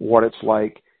what it's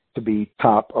like to be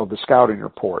top of the scouting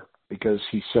report, because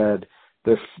he said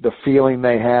the feeling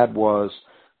they had was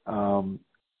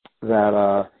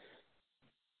that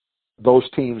those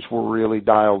teams were really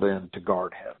dialed in to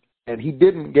guard him. And he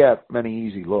didn't get many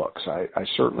easy looks. I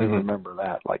certainly remember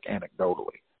that, like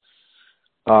anecdotally.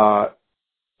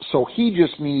 So he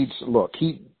just needs, look,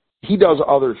 he does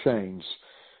other things.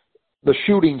 The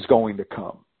shooting's going to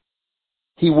come.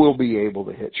 He will be able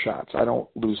to hit shots. I don't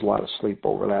lose a lot of sleep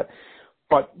over that.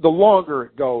 But the longer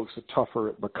it goes, the tougher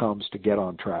it becomes to get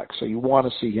on track. So you want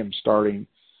to see him starting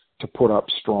to put up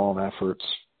strong efforts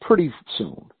pretty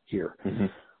soon here. Mm-hmm.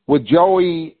 With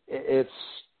Joey,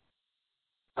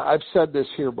 I've said this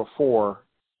here before,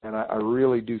 and I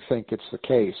really do think it's the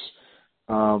case.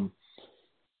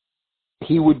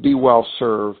 He would be well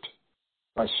served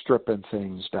by stripping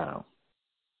things down.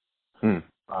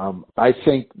 I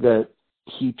think that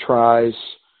he tries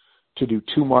to do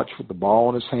too much with the ball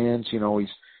in his hands. You know,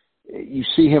 you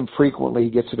see him frequently. He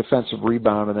gets a defensive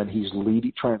rebound and then he's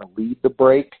trying to lead the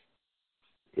break.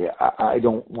 Yeah, I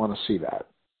don't want to see that.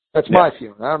 That's my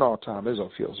feeling. I don't know how Tom Izzo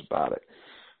feels about it.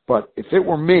 But if it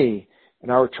were me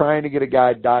and I were trying to get a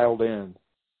guy dialed in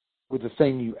with the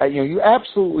thing you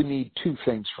absolutely need two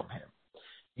things from him.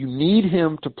 You need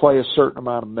him to play a certain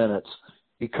amount of minutes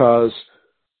because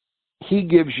he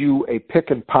gives you a pick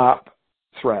and pop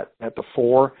threat at the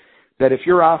 4 that if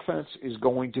your offense is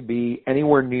going to be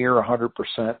anywhere near 100%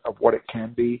 of what it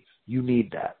can be, you need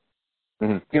that.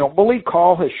 Mm-hmm. You know, Malik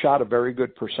Hall has shot a very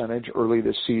good percentage early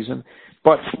this season,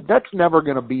 but that's never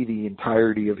going to be the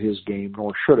entirety of his game,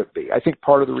 nor should it be. I think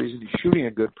part of the reason he's shooting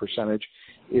a good percentage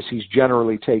is he's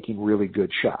generally taking really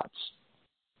good shots.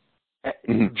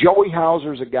 Mm-hmm. Joey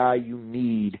Hauser's a guy you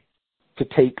need to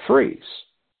take threes.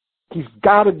 He's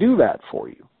got to do that for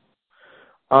you.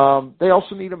 They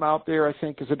also need him out there, I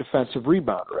think, as a defensive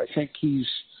rebounder. I think he's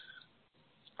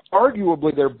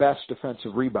arguably their best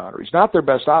defensive rebounder. He's not their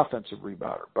best offensive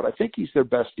rebounder, but I think he's their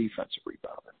best defensive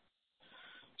rebounder.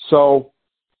 So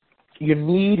you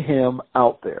need him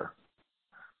out there.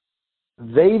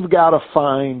 They've got to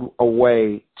find a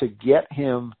way to get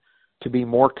him to be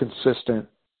more consistent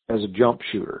as a jump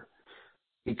shooter,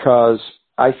 because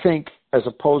I think as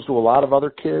opposed to a lot of other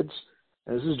kids,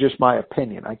 and this is just my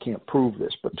opinion, I can't prove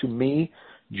this, but to me,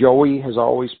 Joey has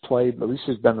always played, at least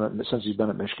since he's been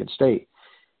at Michigan State,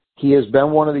 he has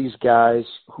been one of these guys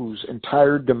whose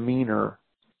entire demeanor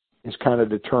is kind of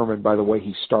determined by the way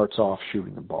he starts off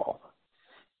shooting the ball.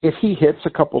 If he hits a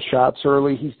couple shots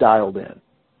early, he's dialed in.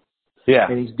 Yeah.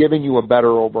 And he's giving you a better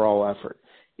overall effort.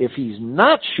 If he's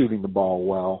not shooting the ball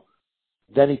well,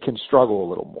 then he can struggle a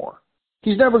little more.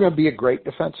 He's never going to be a great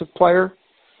defensive player,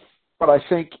 but I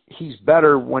think he's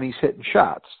better when he's hitting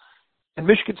shots. And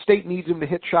Michigan State needs him to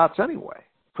hit shots anyway,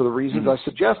 for the reasons I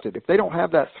suggested. If they don't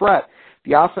have that threat,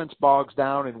 the offense bogs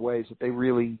down in ways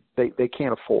that they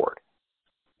can't afford.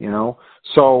 You know?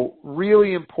 So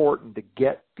really important to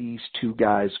get these two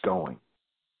guys going.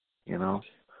 You know?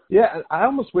 Yeah, I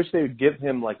almost wish they would give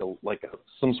him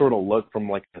some sort of look from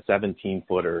like a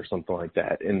 17-footer or something like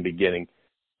that in the beginning.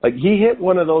 Like he hit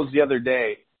one of those the other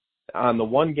day on the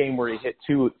one game where he hit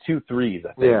two threes,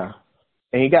 I think. Yeah.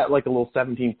 And he got like a little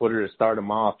 17-footer to start him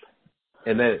off.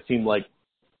 And then it seemed like,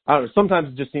 I don't know, sometimes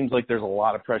it just seems like there's a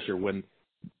lot of pressure when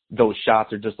those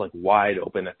shots are just like wide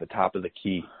open at the top of the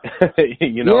key,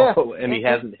 you know, yeah. And he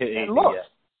hasn't hit anything yet.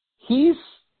 He's,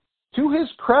 to his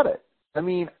credit, I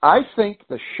mean, I think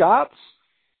the shots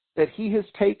that he has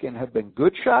taken have been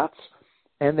good shots,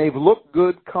 and they've looked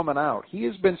good coming out. He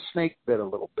has been snake bit a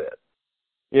little bit.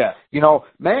 Yeah. You know,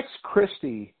 Max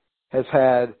Christie has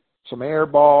had some air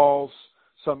balls,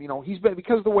 he's been,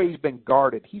 because of the way he's been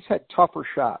guarded, he's had tougher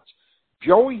shots.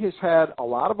 Joey has had a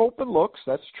lot of open looks,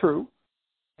 that's true,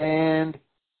 and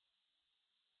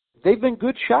they've been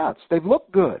good shots. They've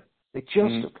looked good. They just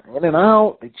in and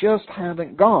out, they just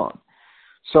haven't gone.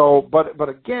 So, but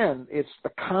again, it's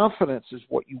the confidence is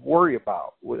what you worry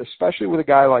about, especially with a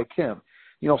guy like him.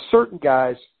 You know, certain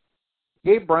guys,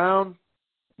 Gabe Brown,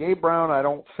 I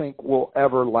don't think will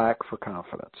ever lack for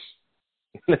confidence.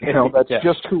 You know, that's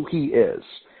just who he is.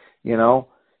 You know,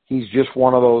 he's just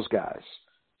one of those guys.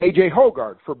 A.J.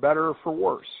 Hoggard, for better or for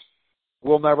worse,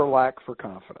 will never lack for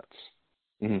confidence.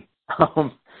 Mm-hmm.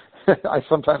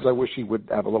 Sometimes I wish he would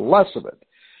have a little less of it.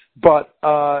 But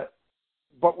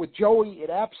but with Joey, it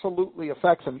absolutely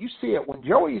affects him. You see it when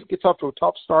Joey gets off to a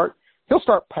tough start, he'll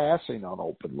start passing on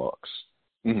open looks.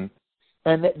 Mm-hmm.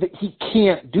 And he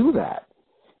can't do that.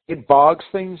 It bogs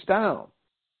things down,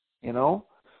 you know?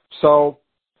 So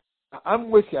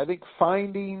I'm with you. I think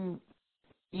finding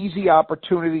easy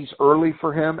opportunities early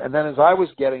for him, and then as I was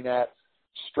getting at,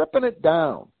 stripping it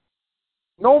down.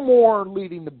 No more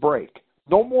leading the break.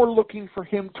 No more looking for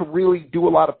him to really do a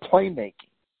lot of playmaking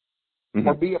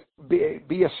or be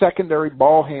a secondary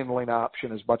ball handling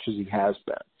option as much as he has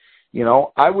been. You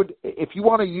know, I would, if you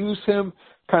want to use him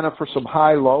kind of for some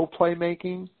high-low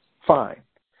playmaking, fine.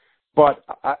 But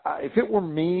if it were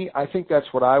me, I think that's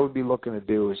what I would be looking to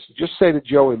do is just say to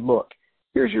Joey, look,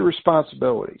 here's your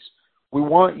responsibilities. We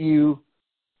want you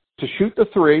to shoot the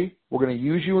three. We're going to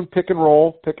use you in pick and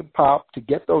roll, pick and pop to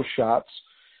get those shots.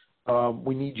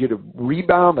 We need you to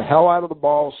rebound the hell out of the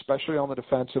ball, especially on the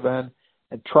defensive end,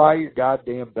 and try your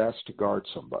goddamn best to guard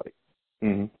somebody.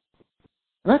 Mm-hmm. And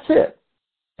that's it.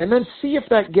 And then see if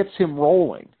that gets him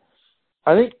rolling.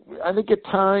 I think at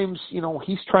times, you know,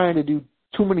 he's trying to do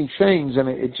too many things, and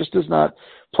it just does not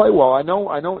play well. I know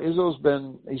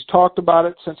he's talked about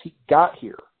it since he got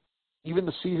here. Even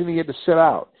the season he had to sit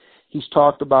out, he's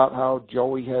talked about how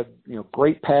Joey had, you know,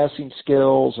 great passing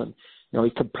skills, and, you know,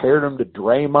 he compared him to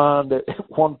Draymond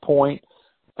at one point.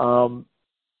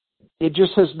 It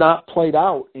just has not played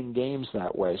out in games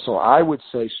that way. So I would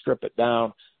say strip it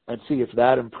down and see if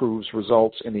that improves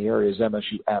results in the areas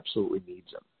MSU absolutely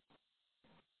needs him.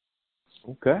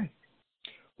 Okay.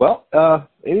 Well,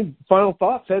 any final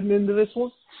thoughts heading into this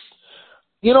one?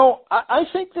 You know, I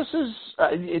think this is,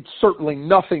 it's certainly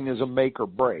nothing is a make or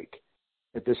break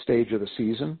at this stage of the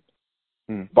season,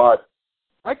 but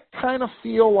I kind of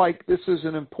feel like this is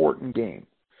an important game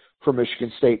for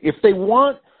Michigan State. If they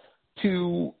want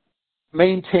to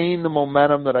maintain the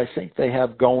momentum that I think they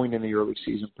have going in the early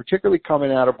season, particularly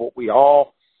coming out of what we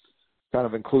all kind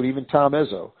of include, even Tom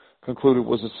Izzo, concluded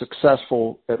was a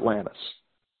successful Atlantis.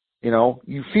 You know,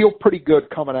 you feel pretty good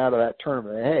coming out of that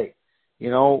tournament. Hey, you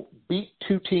know, beat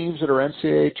two teams that are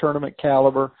NCAA tournament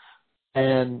caliber,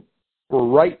 and we're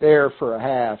right there for a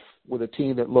half with a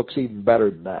team that looks even better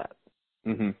than that.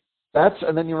 Mm-hmm.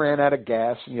 And then you ran out of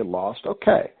gas and you lost.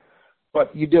 Okay.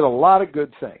 But you did a lot of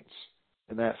good things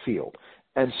in that field.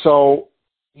 And so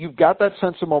you've got that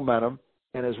sense of momentum.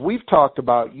 And as we've talked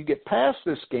about, you get past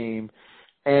this game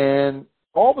and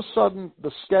all of a sudden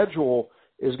the schedule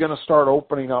is going to start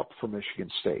opening up for Michigan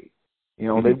State. You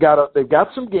know, they've got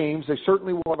some games. They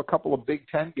certainly will have a couple of Big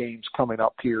Ten games coming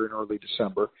up here in early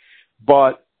December,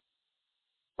 but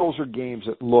those are games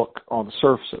that look, on the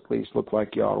surface at least, look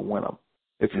like you ought to win them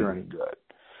if you're any good,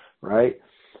 right?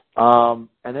 And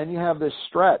then you have this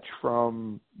stretch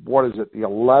from, the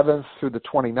 11th through the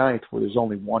 29th where there's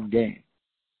only one game.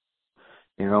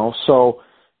 You know, so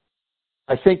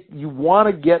I think you want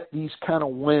to get these kind of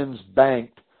wins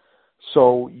banked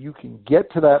so you can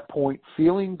get to that point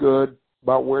feeling good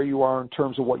about where you are in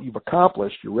terms of what you've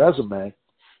accomplished, your resume,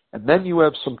 and then you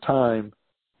have some time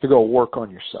to go work on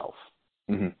yourself.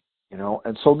 Mm-hmm. You know,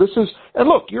 and so this is, and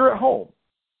look, you're at home.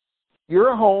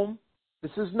 You're at home.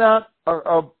 This is not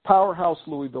a powerhouse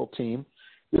Louisville team.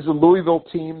 This is a Louisville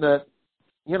team that,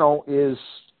 you know, is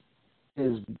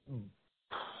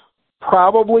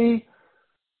probably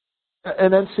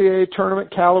an NCAA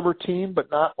tournament caliber team,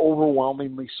 but not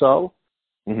overwhelmingly so.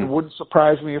 Mm-hmm. It wouldn't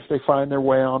surprise me if they find their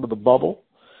way onto the bubble.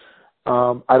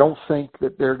 I don't think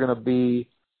that they're going to be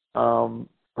a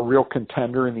real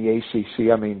contender in the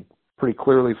ACC. I mean, pretty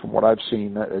clearly from what I've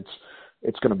seen, that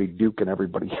it's going to be Duke and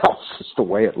everybody else. It's the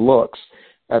way it looks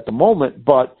at the moment.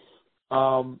 But,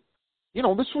 you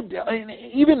know, this would,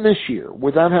 even this year,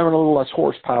 without having a little less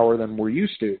horsepower than we're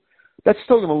used to, that's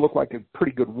still going to look like a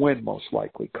pretty good win, most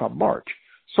likely, come March.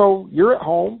 So you're at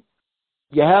home.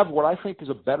 You have what I think is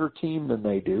a better team than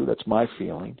they do. That's my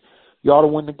feeling. You ought to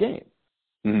win the game.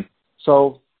 Mm-hmm.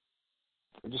 So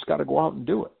you just got to go out and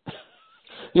do it.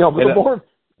 You know, but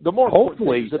the more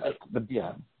hopefully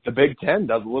the Big Ten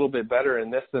does a little bit better in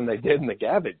this than they did in the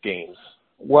Gavitt games.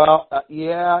 Well,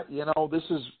 yeah, you know,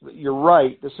 you're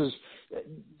right.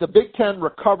 The Big Ten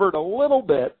recovered a little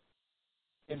bit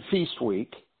in Feast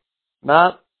Week,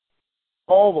 not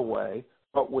all the way,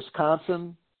 but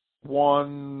Wisconsin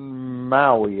won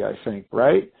Maui, I think,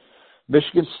 right?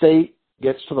 Michigan State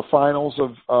gets to the finals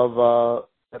of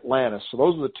Atlantis. So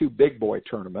those are the two big boy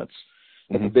tournaments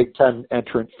that the Big Ten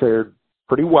entrant fared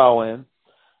pretty well in.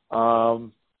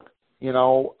 You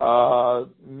know,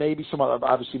 maybe some other,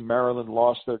 obviously Maryland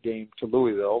lost their game to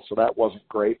Louisville, so that wasn't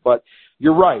great. But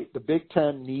you're right. The Big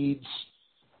Ten needs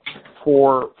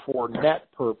for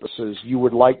net purposes, you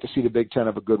would like to see the Big Ten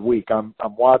have a good week. I'm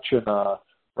watching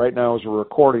right now as we're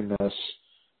recording this,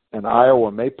 and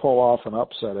Iowa may pull off an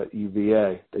upset at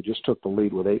UVA. They just took the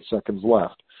lead with 8 seconds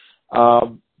left.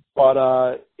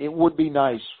 But it would be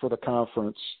nice for the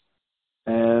conference,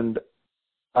 and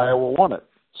Iowa won it.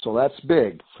 So that's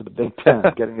big for the Big Ten,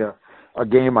 getting a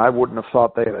game I wouldn't have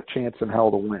thought they had a chance in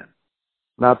hell to win.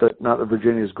 Not that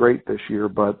Virginia's great this year,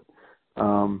 but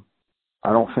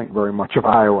I don't think very much of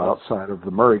Iowa outside of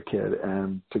the Murray kid,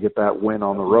 and to get that win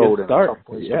on the road and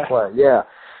someplace to play. Yeah.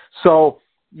 So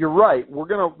you're right. You're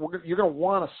gonna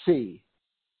want to see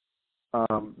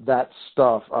that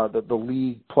stuff, the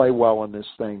league play well in this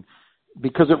thing,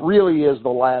 because it really is the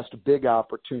last big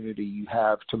opportunity you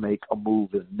have to make a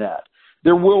move in net.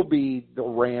 There will be the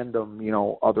random,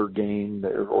 other game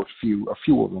or a few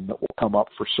of them that will come up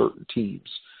for certain teams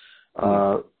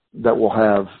that will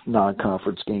have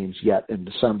non-conference games yet in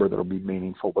December that will be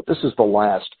meaningful. But this is the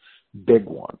last big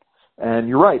one. And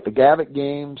you're right, the Gavitt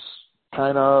games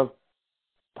kind of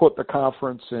put the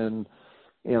conference in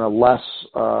a less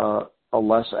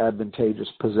advantageous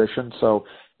position. So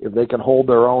if they can hold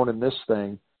their own in this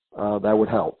thing, that would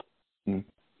help.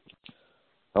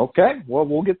 Okay, well,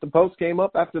 we'll get the post game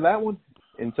up after that one.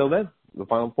 Until then, the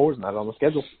Final Four is not on the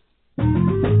schedule.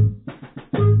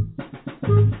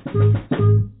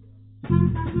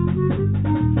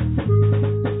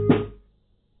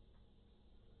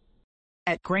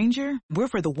 At Grainger, we're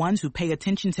for the ones who pay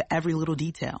attention to every little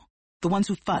detail, the ones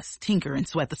who fuss, tinker, and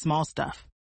sweat the small stuff.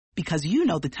 Because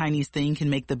the tiniest thing can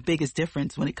make the biggest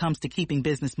difference when it comes to keeping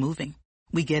business moving.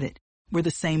 We get it. We're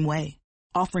the same way,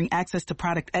 offering access to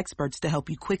product experts to help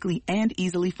you quickly and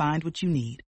easily find what you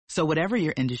need. So whatever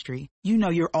your industry,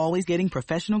 you're always getting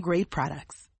professional-grade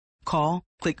products. Call,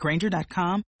 click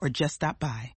Grainger.com, or just stop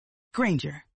by.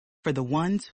 Grainger, for the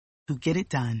ones who get it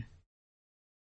done.